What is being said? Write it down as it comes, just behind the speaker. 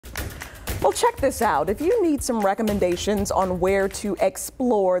Well, check this out. If you need some recommendations on where to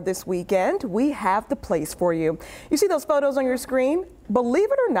explore this weekend, we have the place for you. You see those photos on your screen?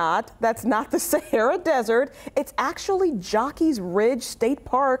 Believe it or not, that's not the Sahara Desert. It's actually Jockey's Ridge State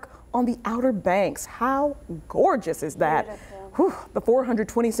Park on the Outer Banks. How gorgeous is that? Whew, the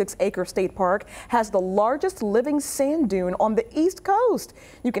 426-acre state park has the largest living sand dune on the East Coast.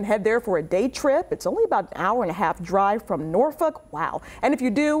 You can head there for a day trip. It's only about an hour-and-a-half drive from Norfolk. Wow. And if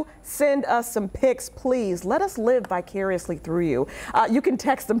you do, send us some pics, please. Let us live vicariously through you. You can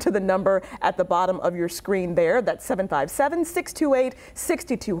text them to the number at the bottom of your screen there. That's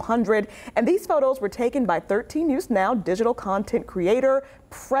 757-628-6200. And these photos were taken by 13 News Now digital content creator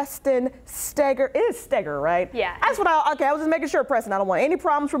Preston Steger. It is Steger, right? Yeah. That's what I was just making sure, Preston. I don't want any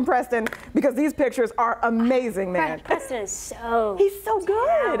problems from Preston because these pictures are amazing, man. Preston is so He's so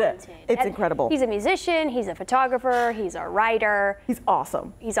good. talented. It's incredible. He's a musician, he's a photographer, he's a writer. He's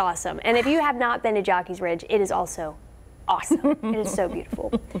awesome. He's awesome. And if you have not been to Jockey's Ridge, it is also awesome. It is so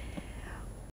beautiful.